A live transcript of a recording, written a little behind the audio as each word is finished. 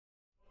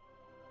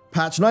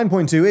Patch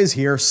 9.2 is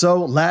here,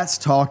 so let's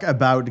talk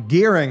about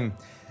gearing.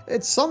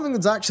 It's something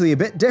that's actually a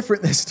bit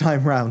different this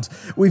time round.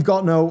 We've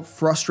got no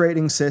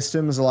frustrating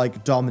systems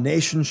like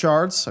domination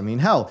shards. I mean,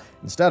 hell,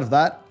 instead of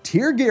that,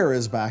 tier gear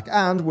is back,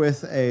 and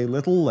with a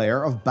little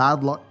layer of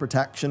bad luck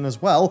protection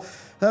as well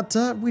that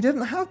we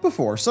didn't have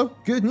before, so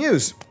good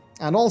news.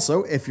 And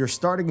also, if you're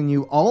starting a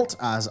new alt,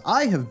 as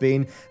I have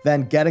been,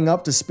 then getting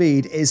up to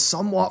speed is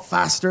somewhat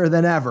faster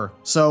than ever.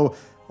 So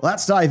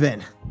let's dive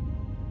in.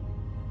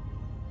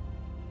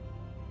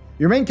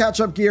 Your main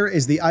catch-up gear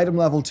is the item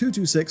level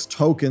 226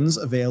 tokens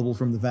available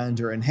from the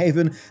vendor in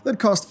Haven that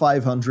cost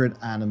 500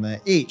 anima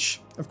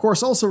each. Of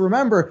course, also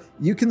remember,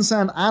 you can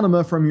send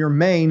anima from your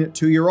main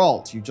to your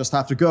alt. You just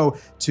have to go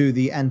to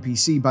the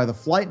NPC by the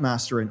Flight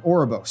Master in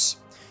Oribos.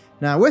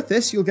 Now with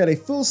this, you'll get a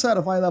full set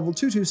of high-level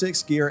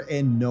 226 gear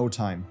in no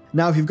time.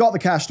 Now if you've got the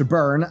cash to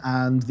burn,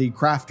 and the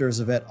crafters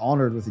of it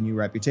honored with a new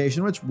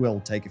reputation, which will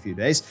take a few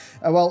days,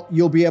 well,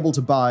 you'll be able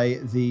to buy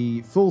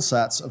the full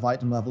sets of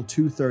item level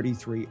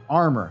 233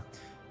 armor.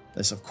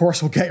 This, of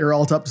course, will get your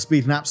alt up to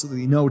speed in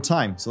absolutely no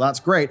time, so that's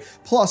great.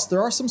 Plus,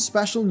 there are some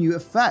special new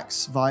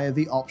effects via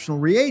the optional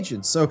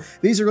reagents. So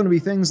these are going to be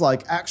things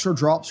like extra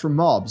drops from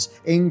mobs,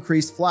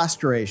 increased flash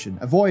duration,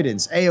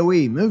 avoidance,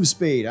 AoE, move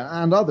speed,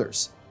 and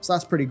others. So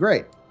that's pretty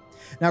great.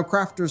 Now,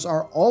 crafters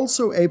are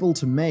also able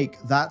to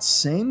make that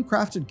same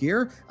crafted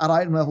gear at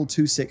item level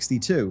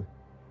 262,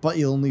 but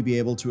you'll only be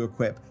able to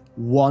equip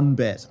one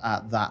bit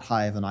at that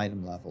high of an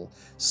item level.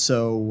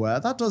 So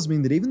that does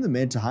mean that even the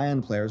mid to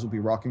high-end players will be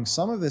rocking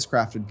some of this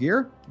crafted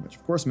gear, which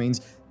of course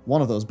means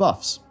one of those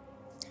buffs.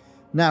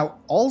 Now,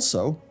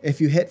 also,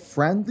 if you hit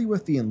friendly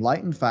with the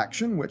Enlightened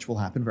faction, which will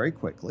happen very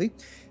quickly,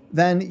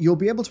 then you'll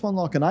be able to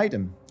unlock an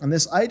item, and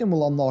this item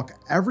will unlock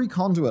every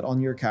conduit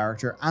on your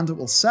character, and it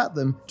will set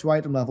them to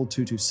item level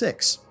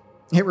 226.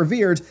 Hit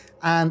Revered,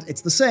 and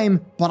it's the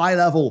same, but eye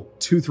level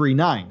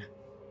 239.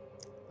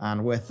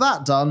 And with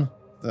that done,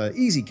 the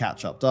easy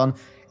catch-up done,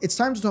 it's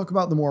time to talk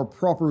about the more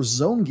proper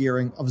zone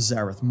gearing of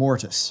Zereth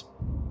Mortis.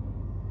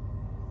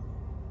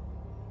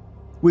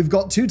 We've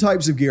got two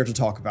types of gear to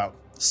talk about,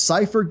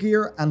 Cypher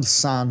gear and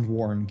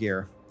Sandworn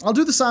gear. I'll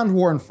do the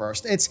Sandworn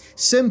first. It's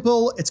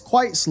simple, it's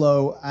quite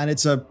slow, and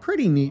it's a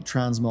pretty neat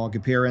transmog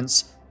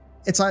appearance.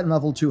 It's item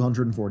level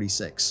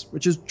 246,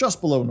 which is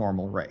just below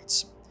normal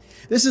rates.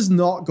 This is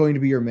not going to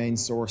be your main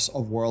source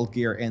of world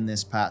gear in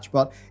this patch,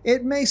 but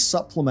it may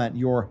supplement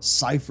your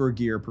Cypher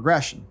gear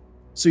progression.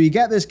 So you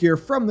get this gear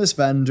from this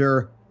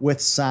vendor with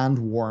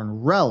Sandworn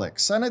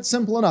relics, and it's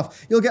simple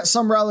enough. You'll get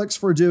some relics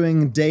for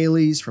doing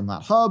dailies from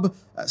that hub,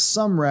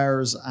 some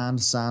rares, and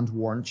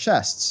Sandworn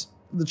chests.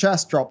 The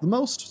chests drop the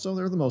most, so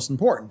they're the most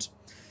important.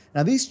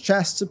 Now these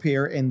chests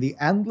appear in the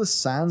Endless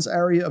Sands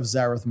area of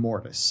Zereth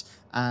Mortis,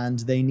 and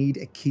they need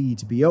a key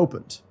to be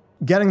opened.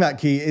 Getting that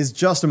key is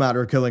just a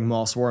matter of killing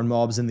Mossworn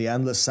mobs in the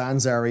Endless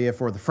Sands area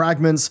for the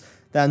fragments,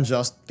 then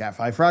just get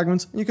 5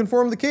 fragments and you can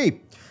form the key.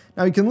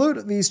 Now you can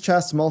loot these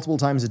chests multiple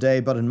times a day,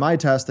 but in my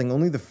testing,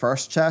 only the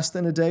first chest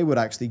in a day would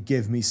actually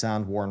give me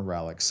Sandworn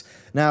relics.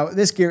 Now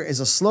this gear is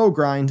a slow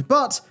grind,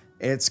 but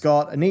it's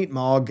got a neat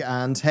mog,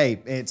 and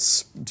hey,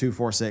 it's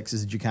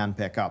 246s that you can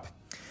pick up.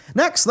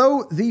 Next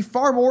though, the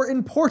far more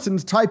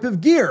important type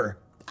of gear,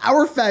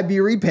 our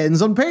February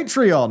pins on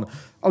Patreon.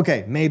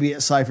 Okay, maybe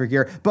it's Cypher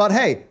gear, but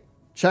hey,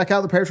 check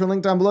out the Patreon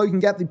link down below. You can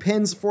get the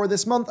pins for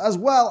this month, as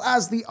well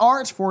as the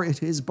art for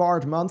It Is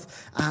Bard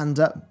Month, and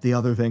the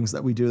other things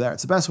that we do there.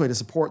 It's the best way to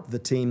support the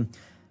team.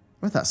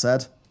 With that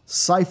said,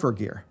 Cypher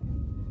gear.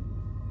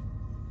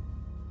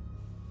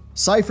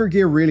 Cypher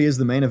gear really is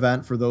the main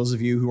event for those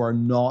of you who are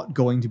not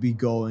going to be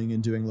going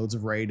and doing loads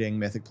of raiding,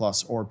 Mythic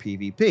Plus, or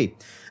PvP.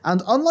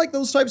 And unlike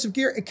those types of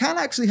gear, it can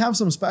actually have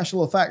some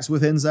special effects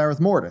within Zereth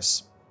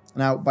Mortis.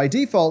 Now, by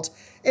default,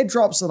 it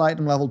drops at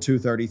item level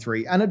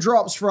 233, and it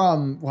drops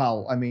from,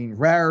 well, I mean,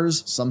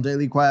 rares, some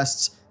daily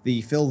quests,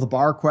 the Fill the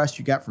Bar quest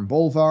you get from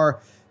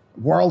Bolvar,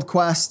 world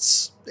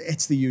quests.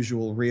 It's the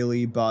usual,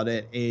 really, but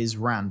it is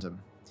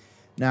random.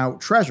 Now,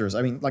 treasures,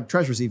 I mean, like,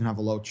 treasures even have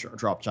a low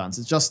drop chance.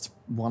 It's just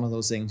one of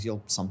those things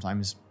you'll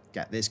sometimes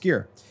get this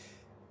gear.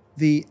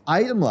 The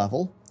item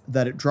level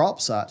that it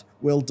drops at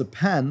will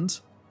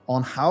depend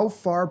on how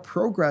far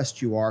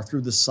progressed you are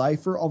through the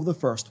Cypher of the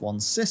First One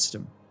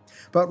system.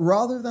 But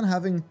rather than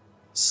having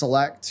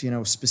select,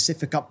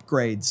 specific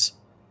upgrades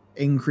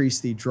increase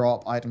the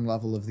drop item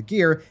level of the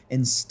gear,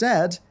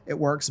 instead, it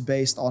works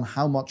based on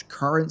how much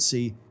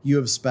currency you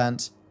have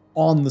spent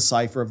on the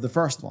Cypher of the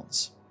First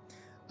Ones.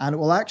 And it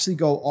will actually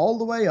go all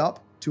the way up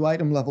to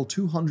item level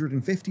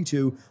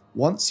 252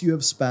 once you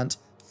have spent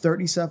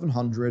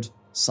 3,700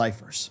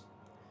 Cyphers.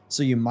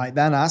 So you might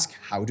then ask,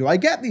 how do I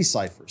get these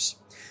Cyphers?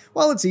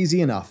 Well, it's easy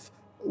enough.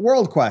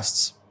 World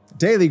quests,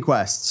 daily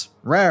quests,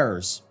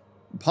 rares,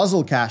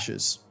 puzzle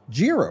caches,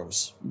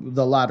 Gyros,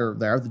 the latter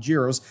there, the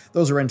Gyros,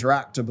 those are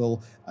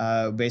interactable,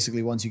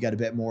 basically once you get a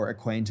bit more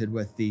acquainted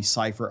with the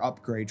Cypher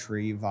upgrade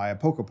tree via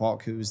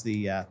Pokepok, who's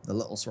the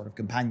little sort of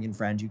companion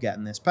friend you get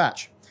in this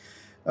patch.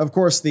 Of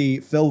course, the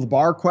Fill the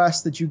Bar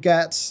quest that you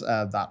get,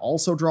 that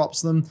also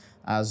drops them,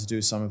 as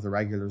do some of the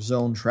regular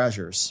zone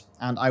treasures.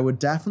 And I would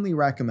definitely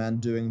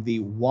recommend doing the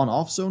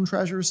one-off zone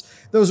treasures.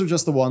 Those are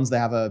just the ones they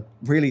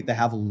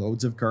have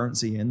loads of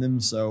currency in them,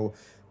 so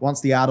once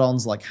the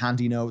add-ons like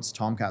Handy Notes,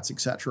 Tomcats,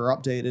 etc. are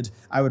updated,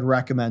 I would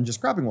recommend just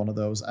grabbing one of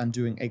those and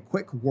doing a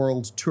quick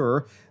world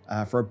tour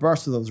for a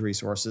burst of those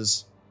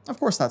resources. Of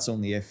course, that's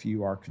only if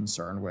you are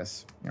concerned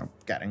with,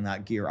 getting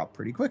that gear up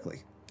pretty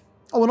quickly.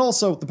 Oh, and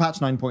also the patch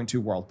 9.2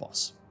 world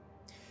boss.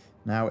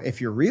 Now, if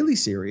you're really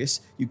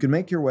serious, you can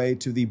make your way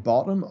to the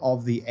bottom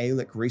of the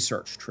Aelic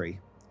research tree.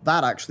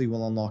 That actually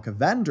will unlock a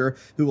vendor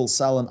who will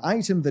sell an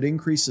item that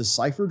increases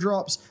cipher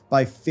drops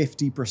by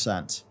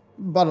 50%,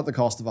 but at the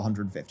cost of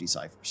 150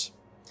 ciphers.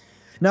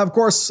 Now, of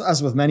course,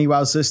 as with many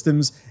WoW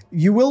systems,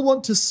 you will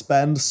want to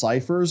spend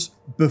ciphers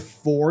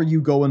before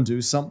you go and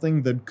do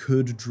something that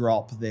could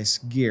drop this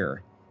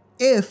gear,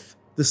 if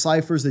the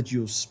ciphers that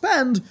you'll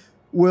spend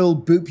will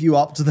boop you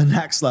up to the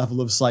next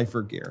level of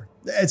cipher gear.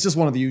 It's just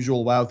one of the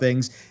usual WoW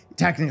things.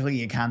 Technically,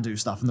 you can do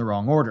stuff in the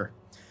wrong order.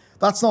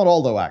 That's not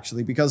all though,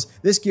 actually, because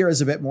this gear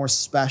is a bit more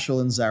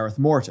special in Zereth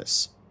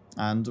Mortis.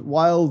 And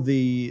while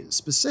the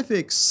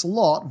specific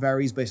slot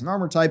varies based on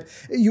armor type,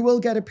 you will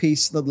get a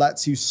piece that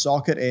lets you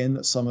socket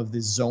in some of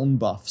the zone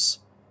buffs.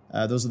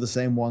 Those are the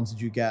same ones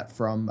that you get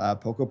from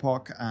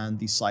Pokopok and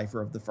the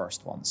Cipher of the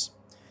first ones.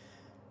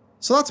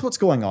 So that's what's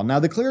going on. Now,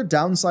 the clear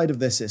downside of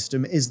this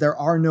system is there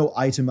are no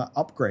item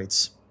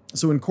upgrades.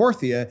 So in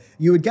Korthia,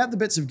 you would get the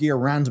bits of gear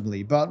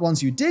randomly, but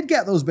once you did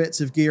get those bits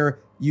of gear,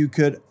 you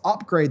could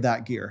upgrade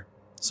that gear.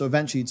 So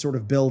eventually you'd sort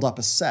of build up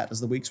a set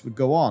as the weeks would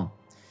go on.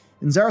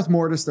 In Zereth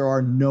Mortis, there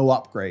are no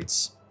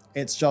upgrades.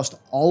 It's just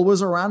always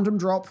a random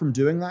drop from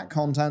doing that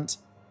content,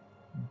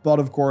 but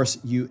of course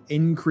you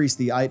increase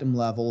the item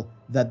level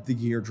that the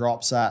gear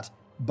drops at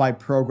by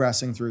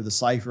progressing through the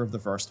cipher of the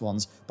first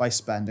ones by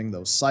spending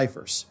those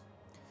ciphers.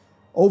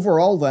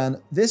 Overall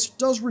then, this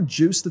does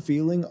reduce the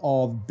feeling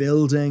of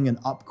building and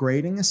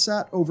upgrading a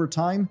set over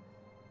time.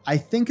 I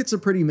think it's a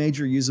pretty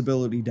major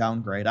usability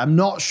downgrade. I'm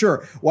not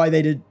sure why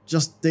they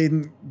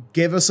didn't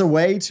give us a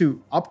way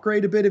to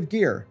upgrade a bit of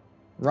gear,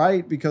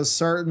 right? Because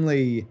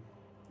certainly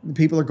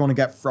people are going to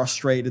get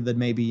frustrated that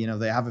maybe,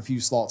 they have a few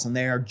slots and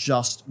they are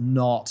just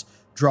not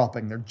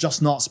dropping. They're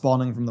just not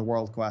spawning from the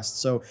world quest.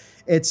 So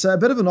it's a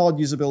bit of an odd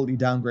usability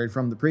downgrade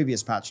from the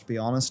previous patch, to be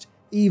honest,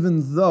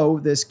 even though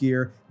this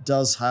gear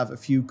does have a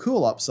few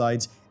cool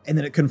upsides in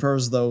that it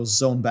confers those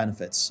zone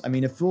benefits. I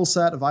mean, a full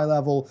set of eye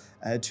level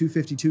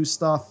 252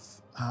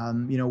 stuff,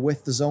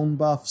 with the zone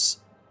buffs,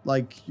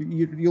 like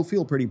you'll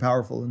feel pretty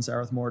powerful in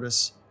Zereth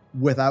Mortis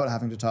without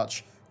having to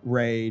touch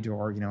raid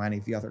or, any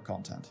of the other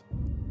content.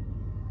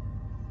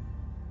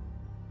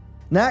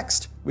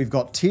 Next, we've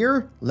got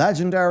tier,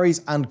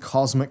 legendaries, and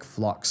cosmic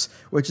flux,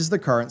 which is the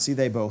currency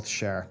they both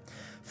share.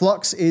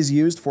 Flux is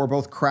used for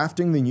both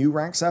crafting the new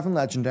rank 7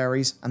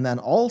 legendaries and then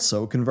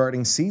also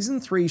converting Season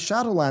 3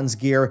 Shadowlands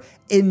gear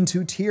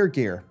into tier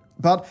gear.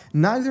 But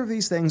neither of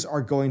these things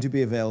are going to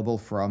be available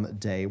from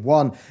day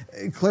one.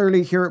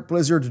 Clearly, here at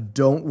Blizzard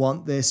don't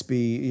want this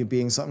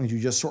being something that you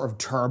just sort of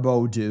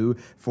turbo do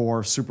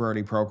for super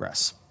early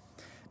progress.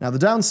 Now, the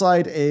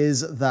downside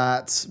is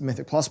that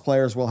Mythic Plus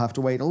players will have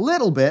to wait a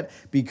little bit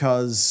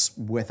because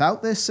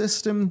without this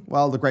system,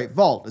 well, the Great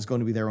Vault is going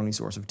to be their only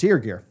source of tier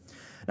gear.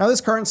 Now,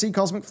 this currency,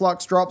 Cosmic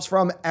Flux, drops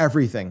from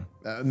everything.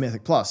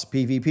 Mythic Plus,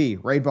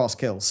 PvP, raid boss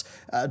kills,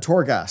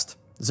 Torghast,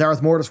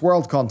 Zereth Mortis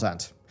world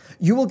content.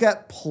 You will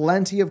get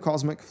plenty of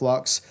Cosmic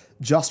Flux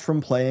just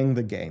from playing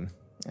the game,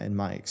 in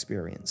my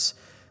experience.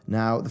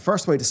 Now, the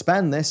first way to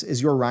spend this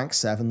is your rank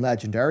 7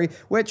 legendary,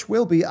 which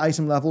will be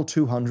item level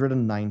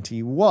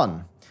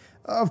 291.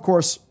 Of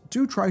course,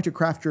 do try to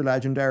craft your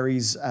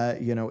legendaries,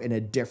 in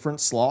a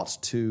different slot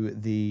to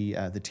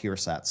the tier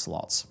set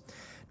slots.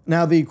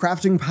 Now, the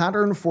crafting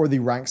pattern for the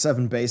rank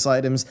 7 base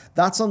items,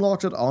 that's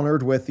unlocked at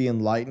Honored with the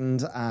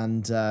Enlightened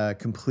and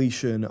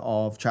completion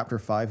of Chapter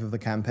 5 of the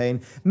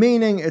campaign,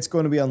 meaning it's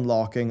going to be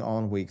unlocking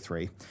on week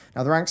 3.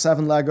 Now, the rank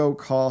 7 Lego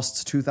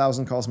costs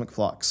 2,000 Cosmic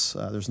Flux.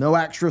 There's no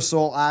extra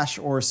Soul Ash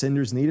or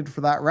Cinders needed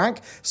for that rank,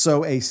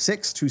 so a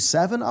 6 to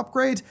 7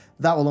 upgrade,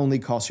 that will only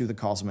cost you the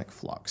Cosmic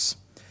Flux.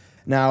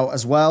 Now,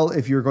 as well,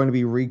 if you're going to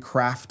be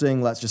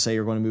recrafting, let's just say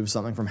you're going to move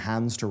something from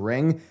hands to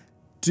ring,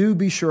 do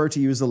be sure to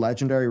use the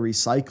legendary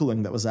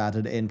recycling that was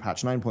added in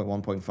patch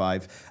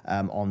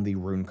 9.1.5 on the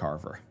Rune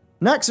Carver.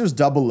 Next, there's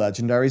double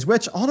legendaries,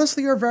 which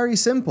honestly are very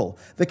simple.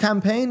 The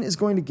campaign is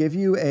going to give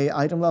you a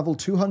item level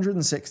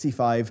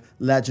 265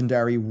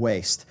 legendary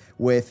waste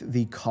with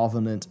the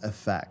Covenant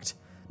effect.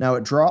 Now,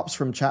 it drops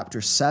from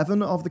chapter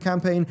 7 of the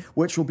campaign,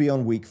 which will be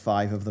on week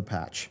 5 of the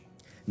patch.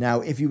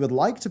 Now, if you would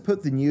like to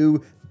put the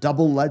new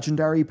double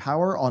legendary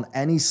power on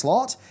any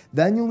slot,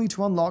 then you'll need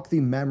to unlock the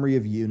Memory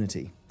of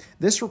Unity.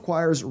 This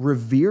requires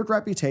revered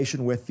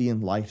reputation with the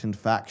Enlightened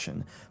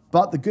faction.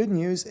 But the good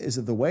news is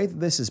that the way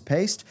that this is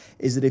paced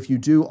is that if you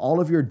do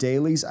all of your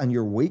dailies and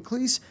your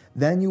weeklies,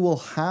 then you will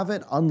have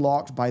it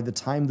unlocked by the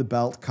time the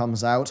belt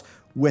comes out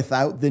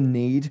without the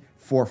need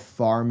for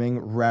farming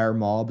rare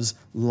mobs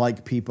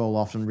like people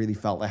often really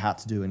felt they had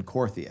to do in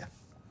Korthia.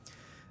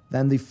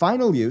 Then the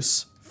final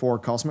use for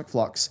Cosmic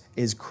Flux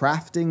is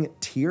crafting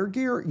tier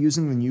gear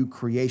using the new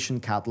Creation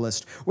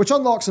Catalyst, which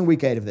unlocks in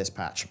week 8 of this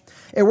patch.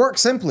 It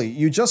works simply.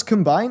 You just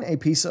combine a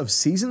piece of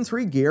Season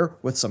 3 gear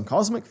with some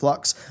Cosmic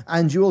Flux,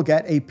 and you will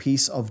get a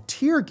piece of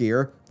tier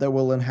gear that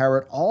will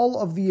inherit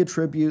all of the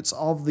attributes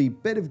of the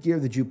bit of gear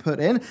that you put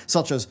in,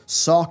 such as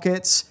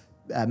sockets,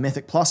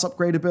 Mythic Plus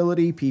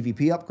upgradability,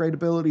 PvP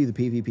upgradability, the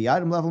PvP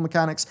item level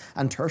mechanics,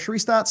 and tertiary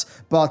stats,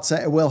 but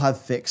it will have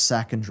fixed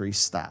secondary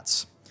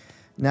stats.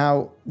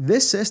 Now,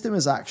 this system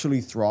is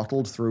actually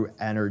throttled through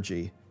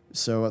energy.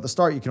 So at the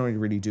start, you can only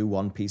really do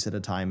one piece at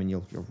a time, and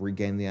you'll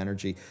regain the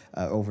energy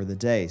over the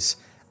days.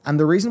 And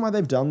the reason why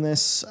they've done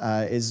this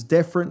is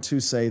different to,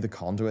 say, the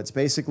conduits.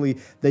 Basically,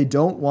 they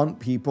don't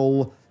want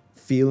people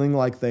feeling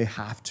like they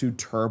have to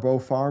turbo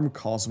farm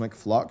Cosmic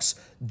Flux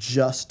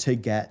just to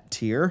get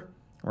tier.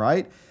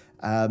 Right?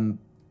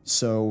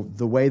 So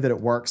the way that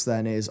it works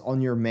then is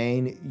on your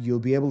main, you'll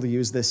be able to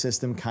use this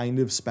system kind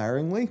of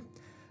sparingly.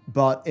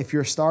 But if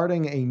you're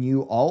starting a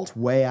new alt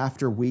way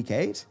after week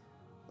 8,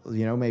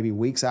 you know, maybe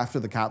weeks after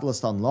the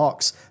catalyst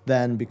unlocks,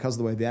 then because of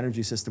the way the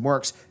energy system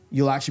works,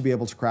 you'll actually be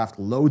able to craft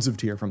loads of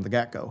tier from the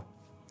get-go.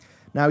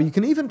 Now, you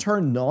can even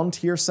turn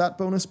non-tier set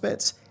bonus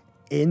bits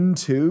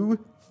into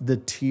the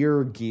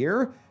tier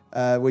gear,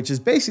 which is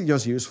basically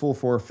just useful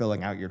for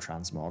filling out your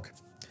transmog.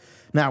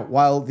 Now,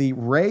 while the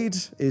raid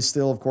is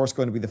still, of course,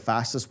 going to be the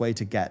fastest way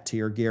to get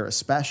tier gear,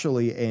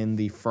 especially in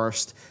the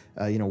first,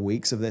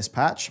 weeks of this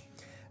patch,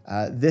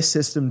 this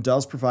system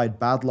does provide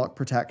bad luck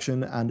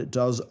protection, and it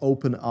does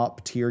open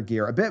up tier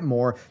gear a bit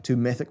more to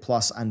Mythic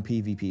Plus and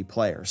PvP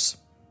players.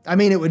 I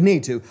mean, it would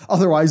need to,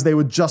 otherwise they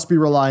would just be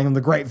relying on the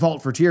Great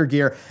Vault for tier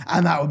gear,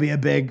 and that would be a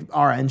big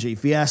RNG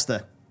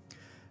fiesta.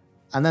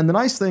 And then the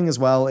nice thing as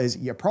well is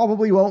you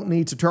probably won't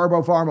need to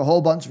turbo farm a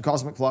whole bunch of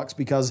Cosmic Flux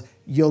because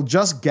you'll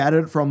just get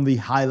it from the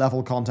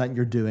high-level content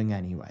you're doing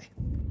anyway.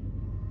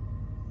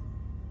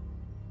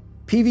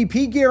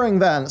 PvP gearing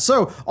then.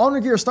 So, Honor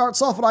Gear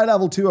starts off at eye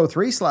level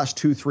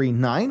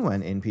 203/239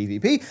 when in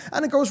PvP,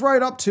 and it goes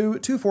right up to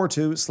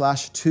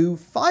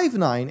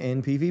 242/259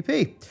 in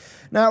PvP.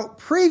 Now,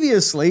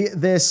 previously,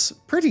 this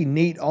pretty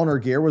neat Honor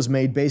Gear was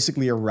made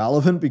basically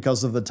irrelevant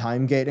because of the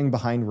time gating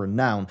behind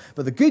Renown,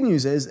 but the good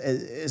news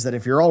is that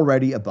if you're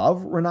already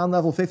above Renown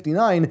level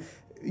 59,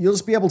 you'll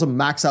just be able to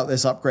max out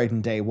this upgrade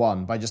in day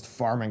 1 by just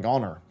farming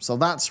Honor, so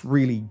that's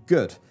really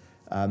good.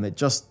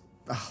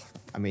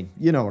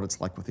 You know what it's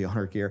like with the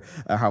Honor Gear,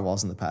 how it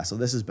was in the past, so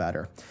this is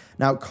better.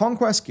 Now,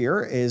 Conquest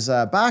Gear is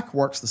back,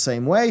 works the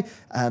same way.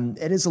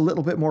 It is a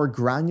little bit more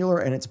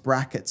granular in its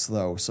brackets,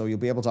 though, so you'll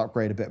be able to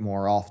upgrade a bit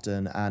more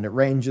often, and it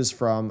ranges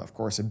from, of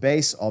course, a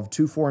base of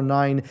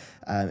 249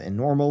 in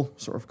normal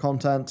sort of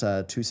content,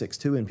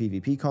 262 in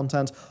PvP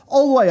content,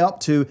 all the way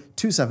up to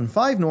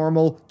 275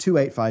 normal,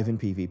 285 in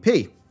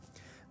PvP.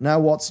 Now,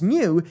 what's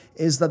new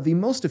is that the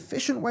most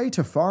efficient way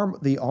to farm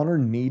the honor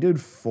needed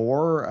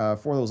for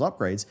those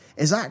upgrades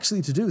is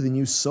actually to do the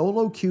new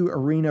solo queue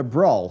arena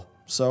brawl.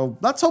 So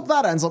let's hope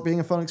that ends up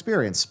being a fun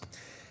experience.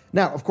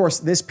 Now, of course,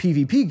 this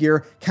PvP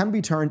gear can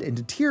be turned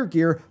into tier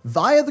gear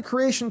via the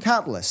Creation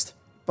Catalyst,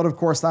 but of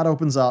course that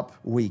opens up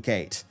week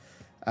 8.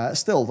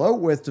 Still, though,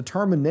 with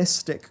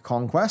Deterministic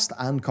Conquest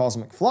and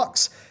Cosmic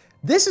Flux,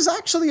 this is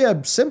actually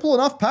a simple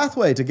enough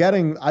pathway to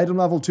getting item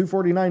level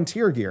 249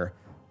 tier gear.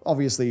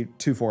 Obviously,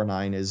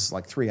 249 is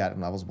like 3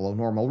 item levels below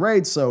normal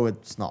raid, so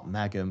it's not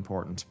mega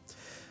important.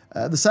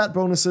 The set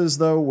bonuses,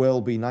 though,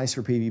 will be nice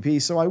for PvP,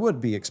 so I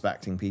would be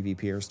expecting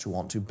PvPers to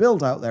want to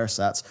build out their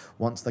sets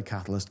once the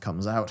Catalyst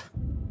comes out.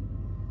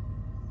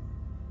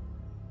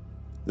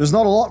 There's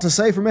not a lot to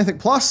say for Mythic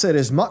Plus. It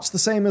is much the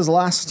same as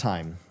last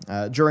time.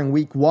 During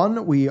week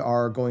 1, we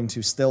are going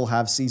to still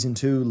have Season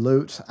 2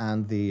 loot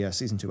and the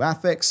Season 2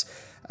 affix.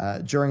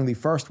 During the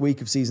first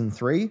week of Season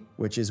 3,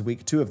 which is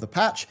week 2 of the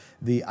patch,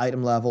 the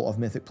item level of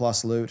Mythic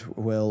Plus loot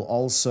will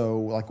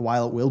also,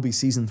 while it will be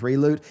Season 3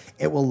 loot,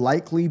 it will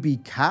likely be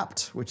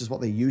capped, which is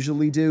what they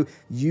usually do.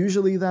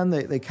 Usually then,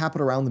 they cap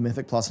it around the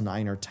Mythic Plus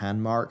 9 or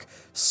 10 mark,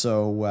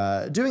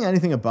 so doing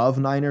anything above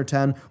 9 or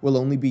 10 will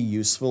only be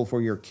useful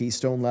for your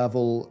Keystone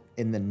level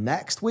in the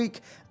next week,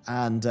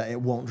 and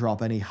it won't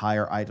drop any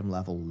higher item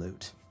level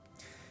loot.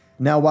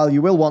 Now, while you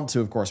will want to,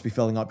 of course, be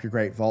filling up your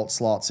Great Vault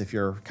slots if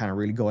you're kind of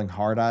really going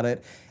hard at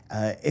it,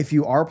 if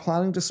you are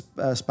planning to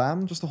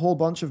spam just a whole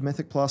bunch of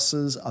Mythic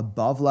Pluses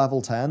above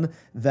level 10,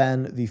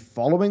 then the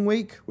following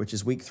week, which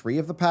is week 3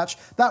 of the patch,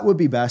 that would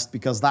be best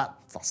because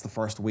that's the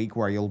first week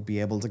where you'll be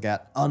able to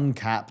get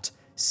uncapped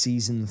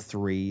Season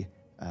 3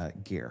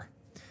 gear.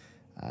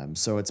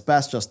 So it's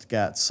best just to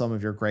get some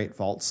of your Great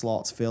Vault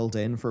slots filled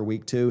in for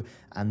week 2,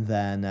 and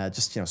then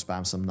just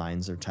spam some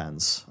 9s or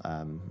 10s,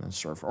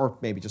 or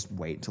maybe just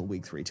wait until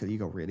week 3 till you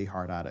go really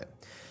hard at it.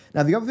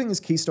 Now the other thing is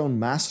Keystone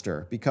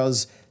Master,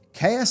 because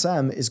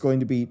KSM is going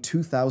to be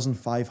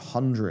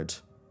 2,500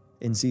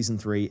 in Season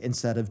 3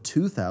 instead of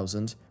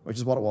 2,000, which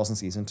is what it was in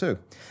Season 2.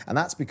 And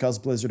that's because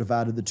Blizzard have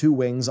added the 2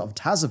 wings of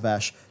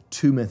Tazavesh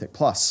to Mythic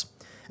Plus.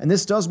 And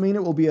this does mean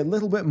it will be a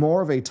little bit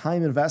more of a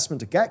time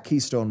investment to get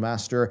Keystone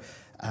Master,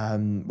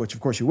 which of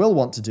course you will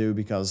want to do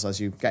because as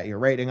you get your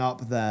rating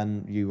up,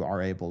 then you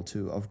are able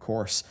to, of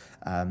course,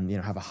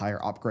 have a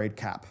higher upgrade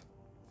cap,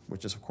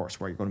 which is, of course,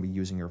 where you're going to be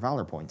using your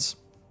Valor points.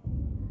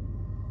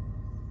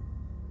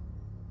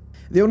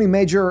 The only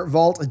major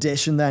vault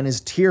addition then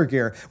is tier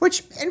gear,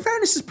 which in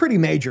fairness is pretty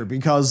major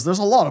because there's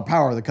a lot of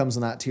power that comes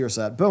in that tier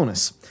set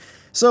bonus.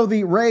 So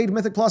the Raid,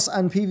 Mythic Plus,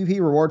 and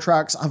PvP reward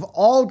tracks have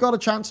all got a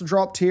chance to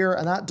drop tier,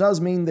 and that does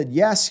mean that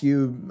yes,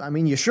 you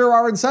sure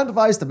are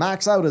incentivized to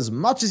max out as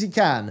much as you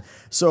can.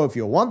 So if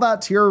you want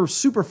that tier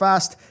super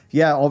fast,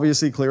 yeah,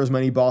 obviously clear as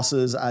many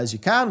bosses as you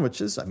can,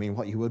 which is,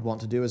 what you would want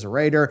to do as a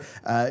raider.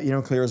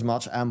 Clear as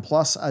much M+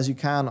 as you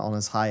can on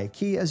as high a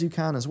key as you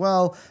can as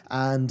well,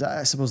 and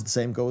I suppose the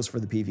same goes for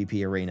the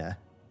PvP arena.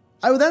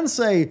 I would then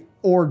say,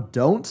 or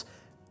don't.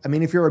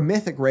 If you're a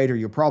Mythic Raider,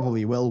 you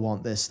probably will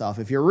want this stuff.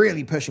 If you're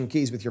really pushing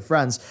keys with your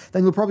friends,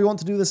 then you'll probably want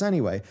to do this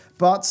anyway.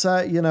 But,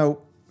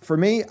 for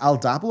me, I'll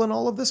dabble in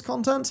all of this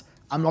content.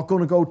 I'm not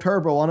going to go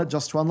turbo on it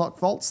just to unlock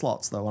vault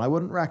slots, though, and I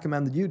wouldn't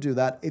recommend that you do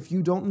that if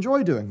you don't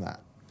enjoy doing that.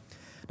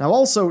 Now,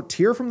 also,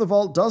 tier from the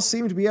vault does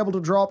seem to be able to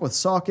drop with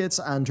sockets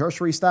and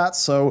tertiary stats,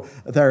 so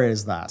there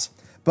is that.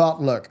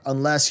 But look,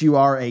 unless you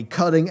are a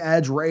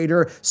cutting-edge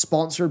raider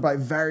sponsored by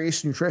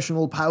various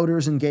nutritional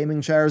powders and gaming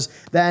chairs,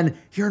 then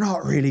you're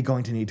not really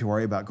going to need to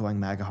worry about going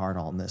mega hard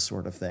on this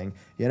sort of thing.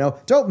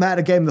 Don't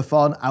metagame the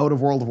fun out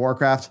of World of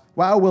Warcraft.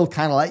 WoW will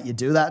kind of let you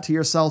do that to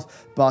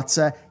yourself, but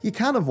you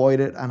can avoid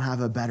it and have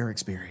a better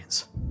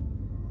experience.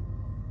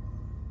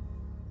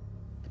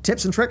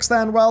 Tips and tricks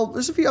then, well,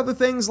 there's a few other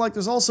things, like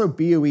there's also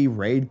BOE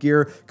raid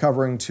gear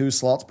covering 2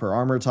 slots per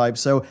armor type,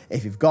 so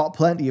if you've got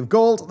plenty of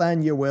gold,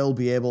 then you will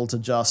be able to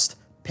just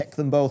pick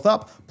them both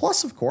up,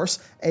 plus of course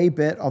a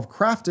bit of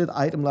crafted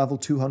item level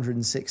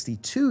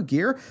 262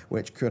 gear,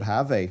 which could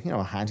have a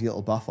handy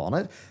little buff on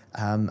it,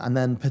 and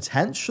then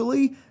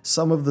potentially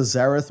some of the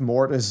Zereth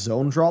Mortis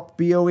zone drop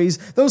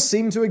BOEs. Those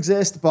seem to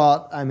exist,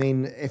 but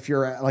if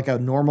you're like a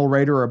normal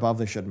raider or above,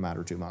 they shouldn't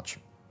matter too much.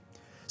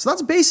 So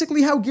that's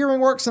basically how gearing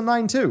works in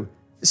 9.2.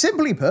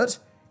 Simply put,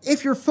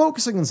 if you're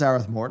focusing on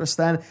Zereth Mortis,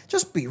 then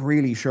just be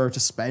really sure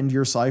to spend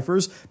your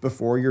ciphers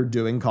before you're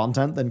doing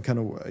content that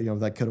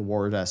could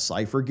award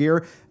cipher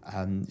gear,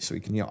 so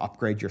you can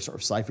upgrade your sort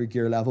of cipher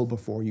gear level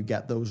before you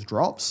get those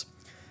drops.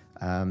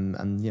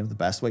 The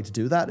best way to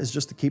do that is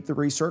just to keep the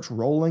research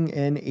rolling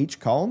in each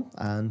column.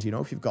 And,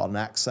 if you've got an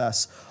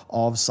excess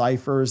of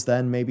ciphers,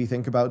 then maybe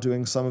think about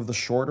doing some of the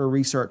shorter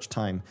research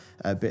time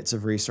bits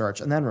of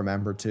research. And then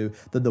remember, too,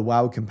 that the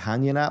WoW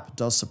Companion app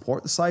does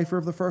support the cipher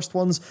of the first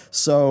ones.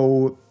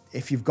 So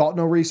if you've got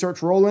no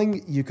research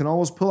rolling, you can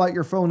always pull out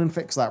your phone and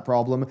fix that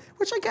problem,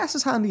 which I guess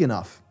is handy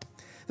enough.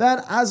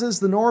 Then, as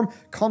is the norm,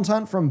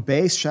 content from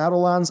base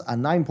Shadowlands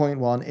and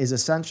 9.1 is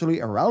essentially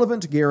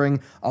irrelevant to gearing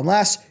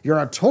unless you're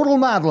a total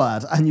mad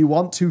lad and you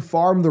want to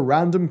farm the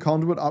random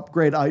conduit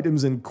upgrade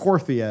items in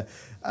Korthia.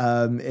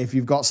 If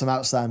you've got some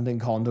outstanding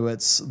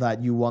conduits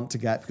that you want to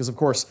get, because of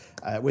course,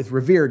 with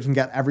Revered, you can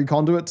get every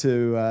conduit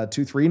to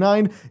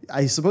 239.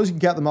 I suppose you can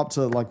get them up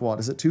to,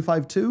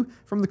 252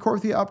 from the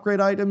Korthia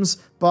upgrade items,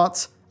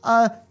 but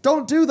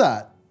don't do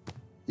that.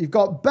 You've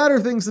got better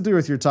things to do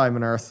with your time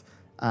on Earth.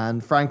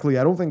 And frankly,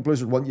 I don't think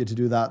Blizzard want you to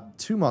do that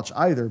too much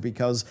either,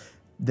 because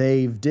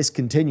they've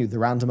discontinued the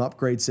random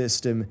upgrade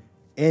system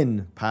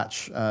in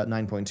patch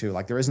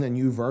 9.2. There isn't a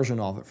new version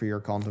of it for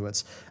your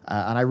conduits.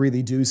 And I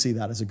really do see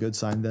that as a good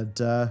sign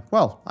that,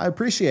 I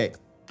appreciate.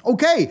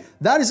 Okay,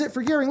 that is it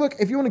for gearing. Look,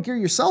 if you want to gear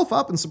yourself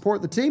up and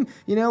support the team,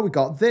 we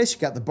got this. You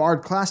got the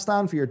Bard class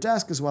stand for your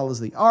desk as well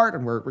as the art,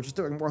 and we're just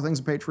doing more things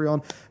on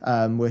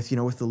Patreon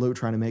with the loot,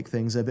 trying to make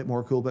things a bit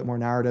more cool, a bit more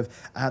narrative.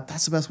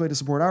 That's the best way to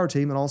support our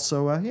team, and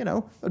also,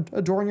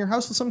 adorn your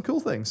house with some cool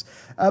things.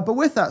 But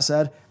with that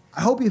said,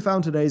 I hope you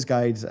found today's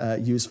guide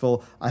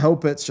useful. I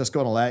hope it's just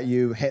going to let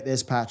you hit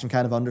this patch and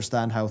kind of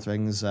understand how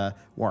things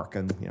work,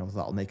 and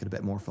that'll make it a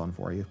bit more fun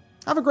for you.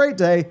 Have a great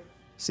day.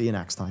 See you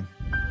next time.